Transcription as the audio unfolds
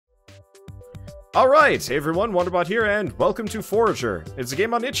Alright, hey everyone, Wanderbot here, and welcome to Forager. It's a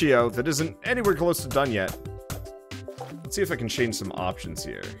game on itch.io that isn't anywhere close to done yet. Let's see if I can change some options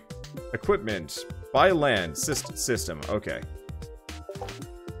here. Equipment, buy land, system, okay.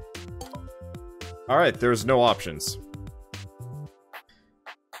 Alright, there's no options.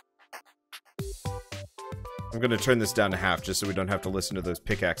 I'm gonna turn this down to half just so we don't have to listen to those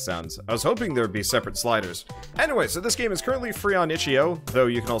pickaxe sounds. I was hoping there would be separate sliders. Anyway, so this game is currently free on itch.io, though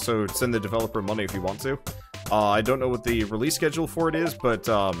you can also send the developer money if you want to. I don't know what the release schedule for it is, but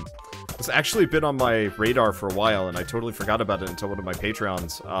it's actually been on my radar for a while, and I totally forgot about it until one of my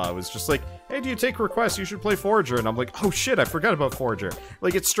Patreons was just like, hey, do you take requests? You should play Forager. And I'm like, oh shit, I forgot about Forager.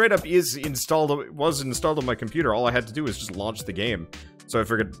 Like, it straight up was installed on my computer. All I had to do was just launch the game. So I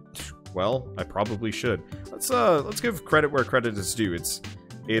figured, well, I probably should. Let's give credit where credit is due.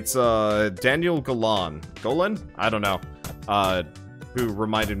 It's Daniel Golan. I don't know. Who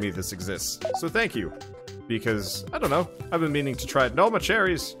reminded me this exists. So thank you. Because, I don't know, I've been meaning to try it. No, my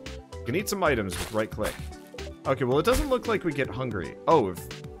cherries! You can eat some items with right click. Okay, well it doesn't look like we get hungry. Oh, if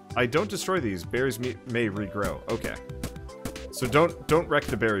I don't destroy these, berries may regrow. Okay. So don't wreck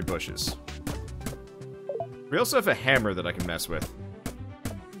the berry bushes. We also have a hammer that I can mess with.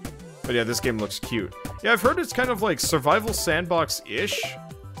 But yeah, this game looks cute. Yeah, I've heard it's kind of like survival sandbox-ish,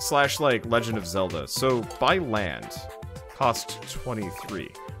 / like Legend of Zelda. So, buy land. Cost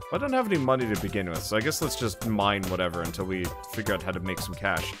 23. I don't have any money to begin with, so I guess let's just mine whatever until we figure out how to make some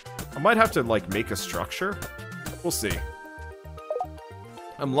cash. I might have to, like, make a structure. We'll see.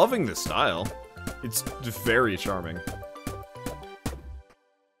 I'm loving this style. It's very charming.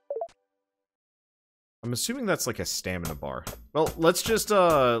 I'm assuming that's like a stamina bar. Well, let's just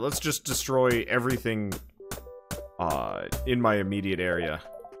destroy everything in my immediate area.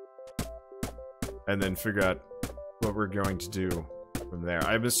 And then figure out what we're going to do from there.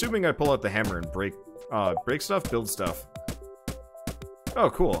 I'm assuming I pull out the hammer and break stuff, build stuff. Oh,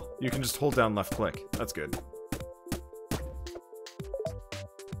 cool. You can just hold down left click. That's good.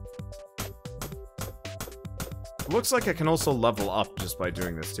 Looks like I can also level up just by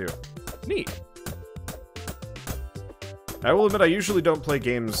doing this too. Neat. I will admit I usually don't play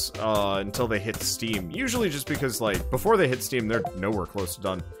games until they hit Steam. Usually just because, like, before they hit Steam, they're nowhere close to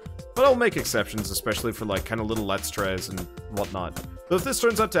done. But I'll make exceptions, especially for, like, kind of little Let's Tries and whatnot. Though if this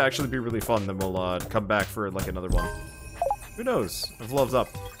turns out to actually be really fun, then we'll come back for, like, another one. Who knows? I've loved up.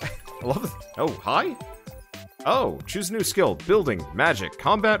 I love it. Oh, hi? Oh, choose a new skill. Building, magic,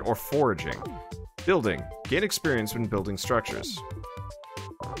 combat, or foraging. Building. Gain experience when building structures.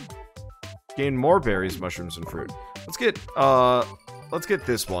 Gain more berries, mushrooms, and fruit. Let's get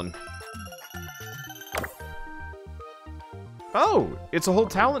this one. Oh, it's a whole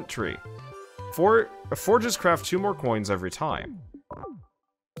talent tree. Forges craft 2 more coins every time.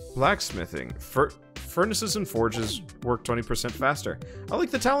 Blacksmithing. Furnaces and forges work 20% faster. I like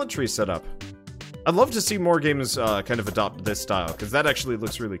the talent tree setup. I'd love to see more games kind of adopt this style, because that actually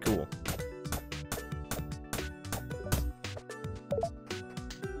looks really cool.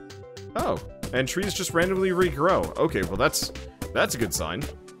 Oh, and trees just randomly regrow. Okay, well that's a good sign.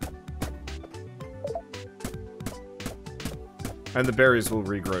 And the berries will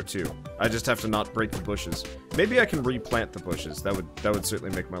regrow too. I just have to not break the bushes. Maybe I can replant the bushes. That would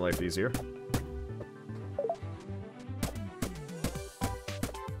certainly make my life easier.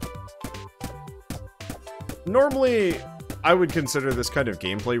 Normally, I would consider this kind of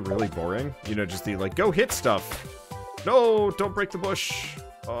gameplay really boring. You know, just the like, go hit stuff. No, don't break the bush.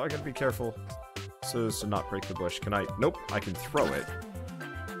 Oh, I gotta be careful. So as to not break the bush. Can I? Nope, I can throw it.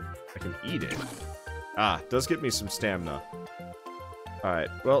 I can eat it. Ah, does get me some stamina. Alright,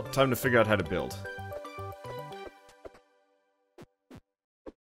 well, time to figure out how to build.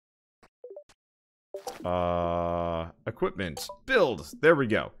 Equipment. Build! There we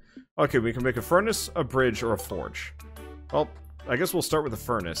go. Okay, we can make a furnace, a bridge, or a forge. Well, I guess we'll start with a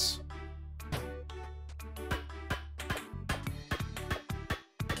furnace.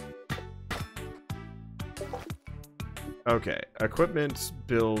 Okay, equipment,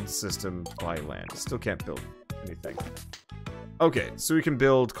 build, system, buy land. Still can't build anything. Okay, so we can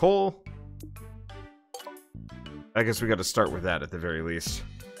build coal. I guess we gotta start with that at the very least.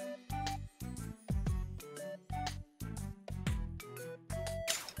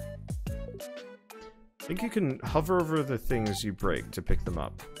 I think you can hover over the things you break to pick them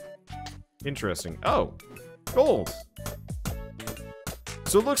up. Interesting. Oh! Gold!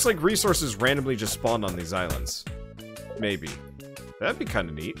 So it looks like resources randomly just spawned on these islands. Maybe. That'd be kind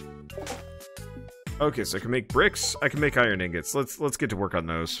of neat. Okay, so I can make bricks, I can make iron ingots. Let's get to work on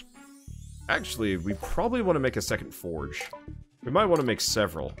those. Actually, we probably want to make a second forge. We might want to make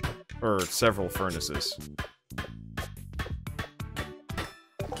several. Or several furnaces.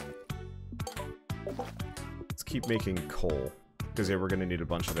 Let's keep making coal. Because, yeah, we're going to need a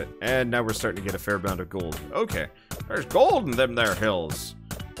bunch of it. And now we're starting to get a fair amount of gold. Okay. There's gold in them there hills.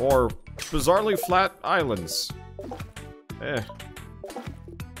 Or bizarrely flat islands. Eh.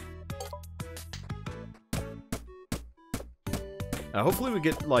 Hopefully we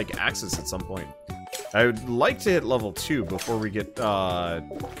get, like, access at some point. I would like to hit level 2 before we get, I'd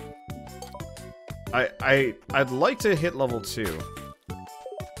like to hit level 2.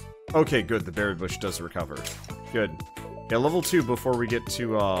 Okay, good. The berry bush does recover. Good. Yeah, level 2 before we get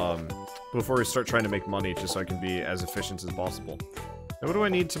to, before we start trying to make money, just so I can be as efficient as possible. Now, what do I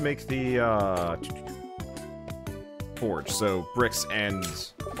need to make the, forge? So, bricks and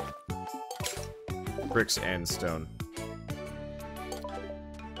stone.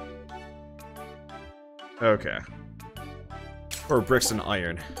 Okay. Or bricks and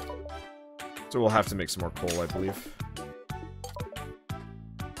iron. So we'll have to make some more coal, I believe.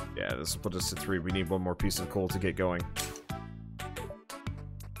 Yeah, this will put us to 3. We need one more piece of coal to get going.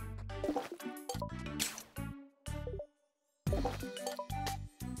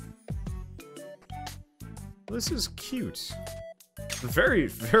 This is cute. Very,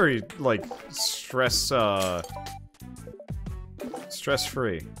 very, like, stress-free.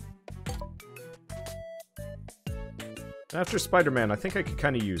 After Spider-Man, I think I could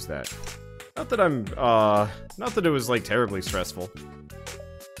kind of use that. Not that I'm, not that it was, like, terribly stressful.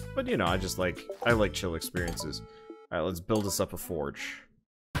 But, you know, I like chill experiences. Alright, let's build us up a forge.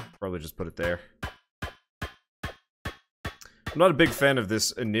 Probably just put it there. I'm not a big fan of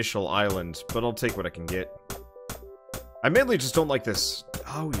this initial island, but I'll take what I can get. I mainly just don't like this.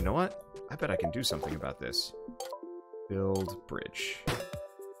 Oh, you know what? I bet I can do something about this. Build bridge.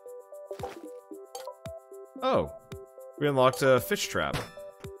 Oh. We unlocked a fish trap.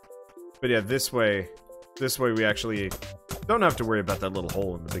 But yeah, this way we actually don't have to worry about that little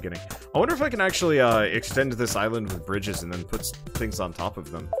hole in the beginning. I wonder if I can actually extend this island with bridges and then put things on top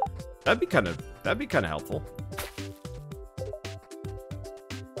of them. That'd be kind of helpful.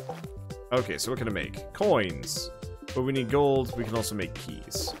 Okay, so what can I make? Coins. But we need gold. We can also make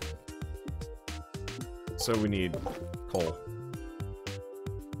keys. So we need coal.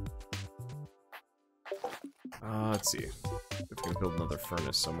 Let's see if we can build another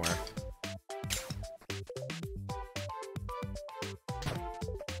furnace somewhere.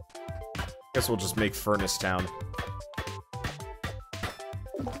 Guess we'll just make Furnace Town.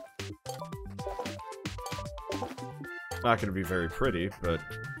 Not gonna be very pretty, but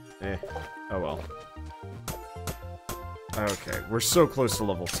eh. Oh well. Okay, we're so close to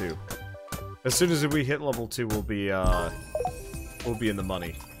level 2. As soon as we hit level 2, we'll be in the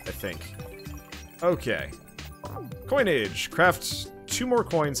money, I think. Okay. Coinage. Craft 2 more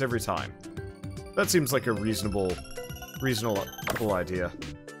coins every time. That seems like a reasonable idea.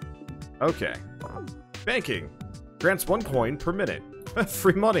 Okay. Banking. Grants 1 coin per minute.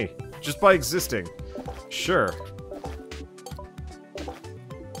 Free money. Just by existing. Sure.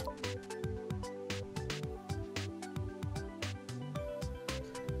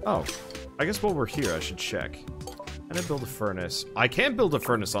 Oh. I guess while we're here, I should check. Can I build a furnace? I can build a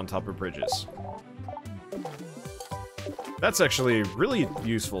furnace on top of bridges. That's actually really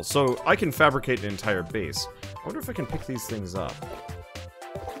useful. So I can fabricate an entire base. I wonder if I can pick these things up.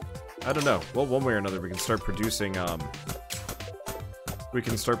 I don't know. Well, one way or another, we can start producing,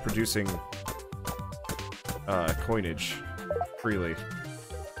 coinage freely.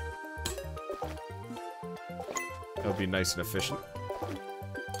 That would be nice and efficient.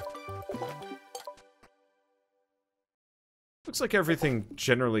 Looks like everything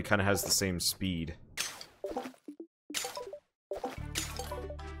generally kind of has the same speed.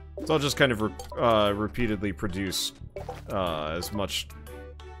 So I'll just kind of repeatedly produce as much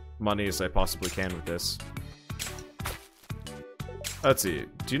money as I possibly can with this. Let's see.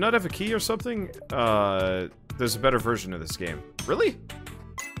 Do you not have a key or something? There's a better version of this game. Really?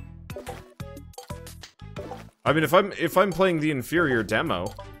 I mean, if I'm playing the inferior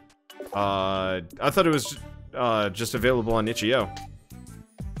demo, I thought it was just available on itch.io.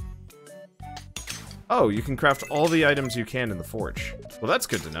 Oh, you can craft all the items you can in the forge. Well, that's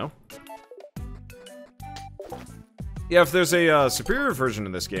good to know. Yeah, if there's a superior version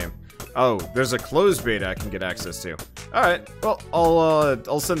of this game. Oh, there's a closed beta I can get access to. Alright, well,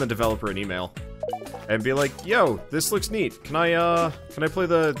 I'll send the developer an email. And be like, yo, this looks neat. Can I play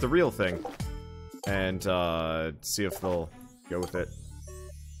the real thing? And, see if they'll go with it.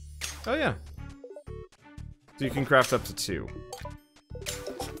 Oh, yeah. So you can craft up to 2.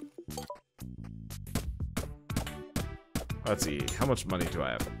 Let's see. How much money do I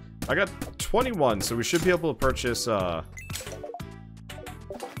have? I got 21, so we should be able to purchase, a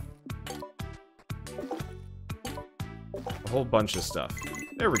whole bunch of stuff.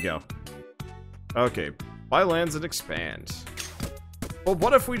 There we go. Okay. Buy lands and expand. Well,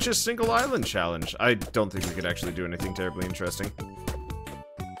 what if we just single island challenge? I don't think we could actually do anything terribly interesting.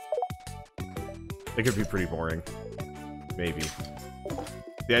 It could be pretty boring. Maybe.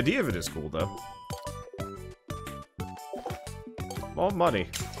 The idea of it is cool, though. All money.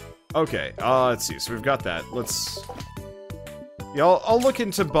 Okay, let's see. So we've got that. Let's... Yeah, I'll look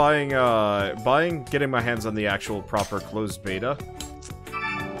into getting my hands on the actual proper closed beta.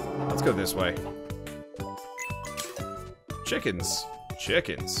 Let's go this way. Chickens.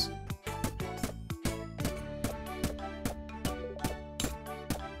 Chickens.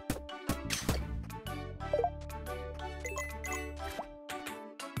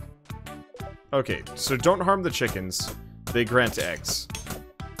 Okay, so don't harm the chickens. They grant eggs.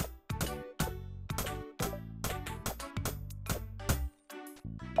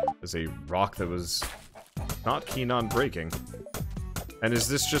 There's a rock that was not keen on breaking. And is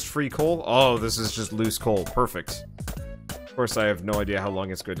this just free coal? Oh, this is just loose coal. Perfect. Of course, I have no idea how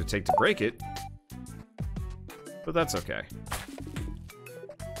long it's going to take to break it. But that's okay.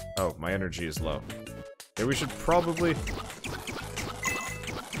 Oh, my energy is low. Okay, we should probably...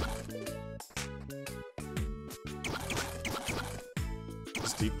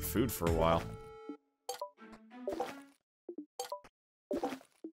 just eat food for a while.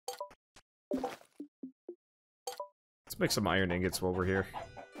 Let's make some iron ingots while we're here.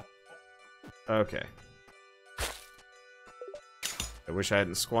 Okay. I wish I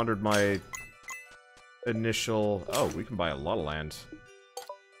hadn't squandered my initial... Oh, we can buy a lot of land.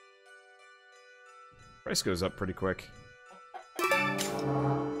 Price goes up pretty quick.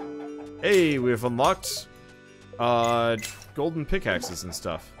 Hey, we've unlocked golden pickaxes and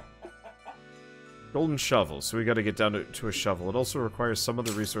stuff. Golden shovels, so we gotta get down to a shovel. It also requires some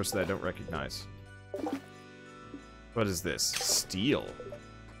other resource that I don't recognize. What is this? Steel.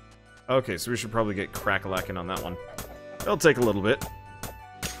 Okay, so we should probably get crack-a-lacking on that one. It'll take a little bit.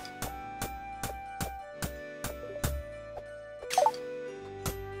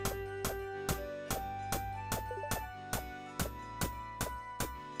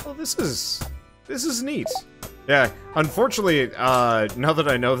 Well, this is neat. Yeah, unfortunately, now that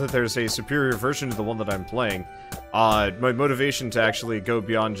I know that there's a superior version to the one that I'm playing, my motivation to actually go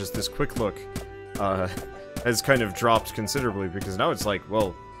beyond just this quick look, has kind of dropped considerably, because now it's like,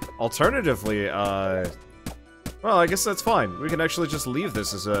 well, alternatively, well, I guess that's fine. We can actually just leave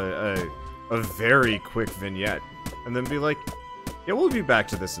this as a very quick vignette, and then be like, yeah, we'll be back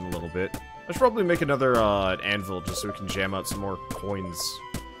to this in a little bit. I should probably make another, anvil, just so we can jam out some more coins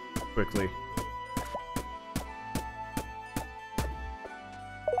quickly.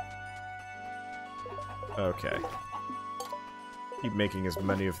 Okay. Keep making as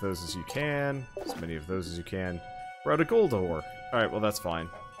many of those as you can. As many of those as you can. We're out of gold ore. Alright, well that's fine.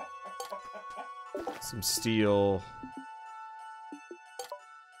 Some steel.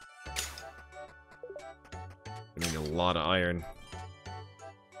 I need a lot of iron.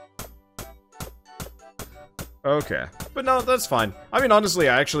 Okay. But no, that's fine. I mean, honestly,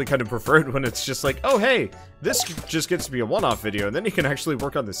 I actually kind of prefer it when it's just like, oh, hey, this just gets to be a one-off video, and then you can actually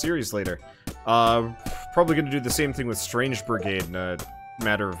work on the series later. Probably gonna do the same thing with Strange Brigade in a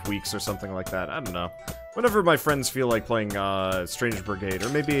matter of weeks or something like that. I don't know. Whenever my friends feel like playing, Strange Brigade, or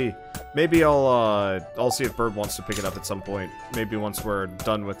maybe I'll see if Bird wants to pick it up at some point. Maybe once we're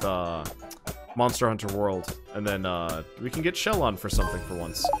done with, Monster Hunter World, and then, we can get Shell on for something for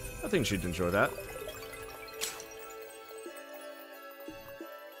once. I think she'd enjoy that.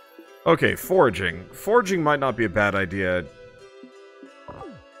 Okay, foraging. Foraging might not be a bad idea.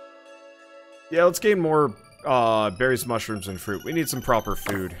 Yeah, let's gain more, berries, mushrooms, and fruit. We need some proper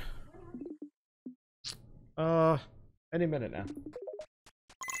food. Any minute now.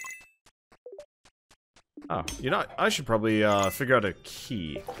 Oh, you know, I should probably, figure out a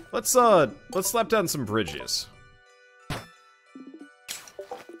key. Let's slap down some bridges.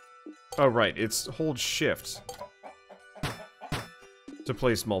 Oh, right, it's hold shift to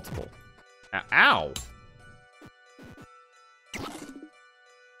place multiple. Ow!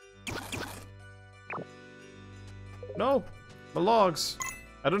 No! My logs!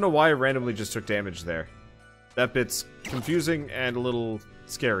 I don't know why I randomly just took damage there. That bit's confusing and a little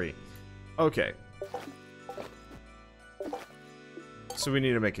scary. Okay. So we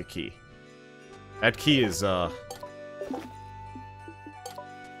need to make a key. That key is,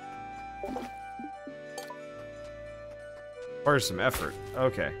 requires some effort.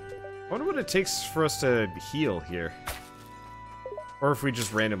 Okay. I wonder what it takes for us to heal here. Or if we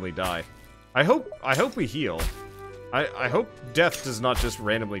just randomly die. I hope we heal. I hope death does not just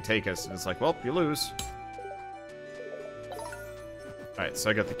randomly take us, and it's like, well, you lose. Alright, so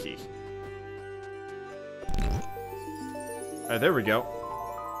I got the key. Alright, there we go.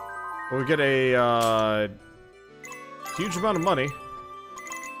 We get a, huge amount of money.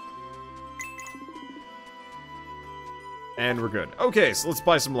 And we're good. Okay, so let's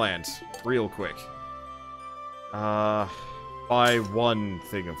buy some land. Real quick. Buy one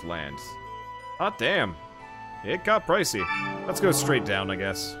thing of land. Hot damn. It got pricey. Let's go straight down, I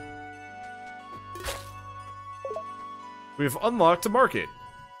guess. We've unlocked a market.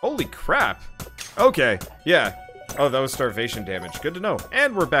 Holy crap. Okay, yeah. Oh, that was starvation damage. Good to know.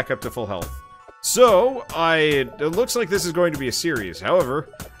 And we're back up to full health. So, it looks like this is going to be a series. However,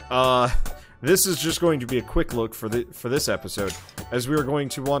 this is just going to be a quick look for this episode, as we are going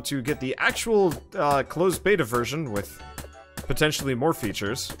to want to get the actual closed beta version with potentially more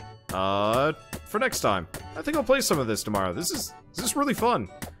features for next time. I think I'll play some of this tomorrow. This is really fun.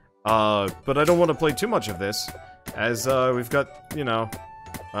 But I don't want to play too much of this, as we've got, you know,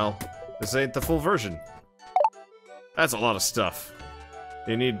 well, this ain't the full version. That's a lot of stuff.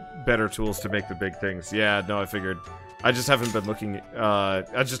 You need better tools to make the big things. Yeah, no, I figured. I just haven't been looking.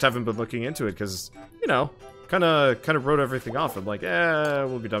 I just haven't been looking into it because, you know, kind of wrote everything off. I'm like,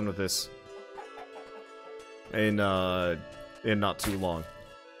 we'll be done with this in not too long.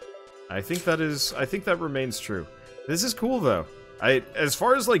 I think that remains true. This is cool though. As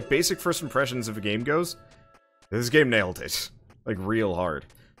far as like basic first impressions of a game goes, this game nailed it, like real hard.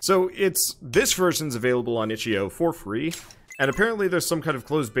 So this version's available on itch.io for free, and apparently there's some kind of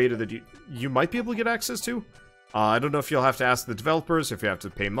closed beta that you might be able to get access to. I don't know if you'll have to ask the developers, if you have to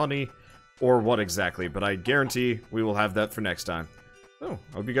pay money, or what exactly, but I guarantee we will have that for next time. So,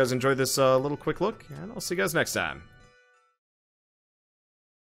 I hope you guys enjoyed this little quick look, and I'll see you guys next time.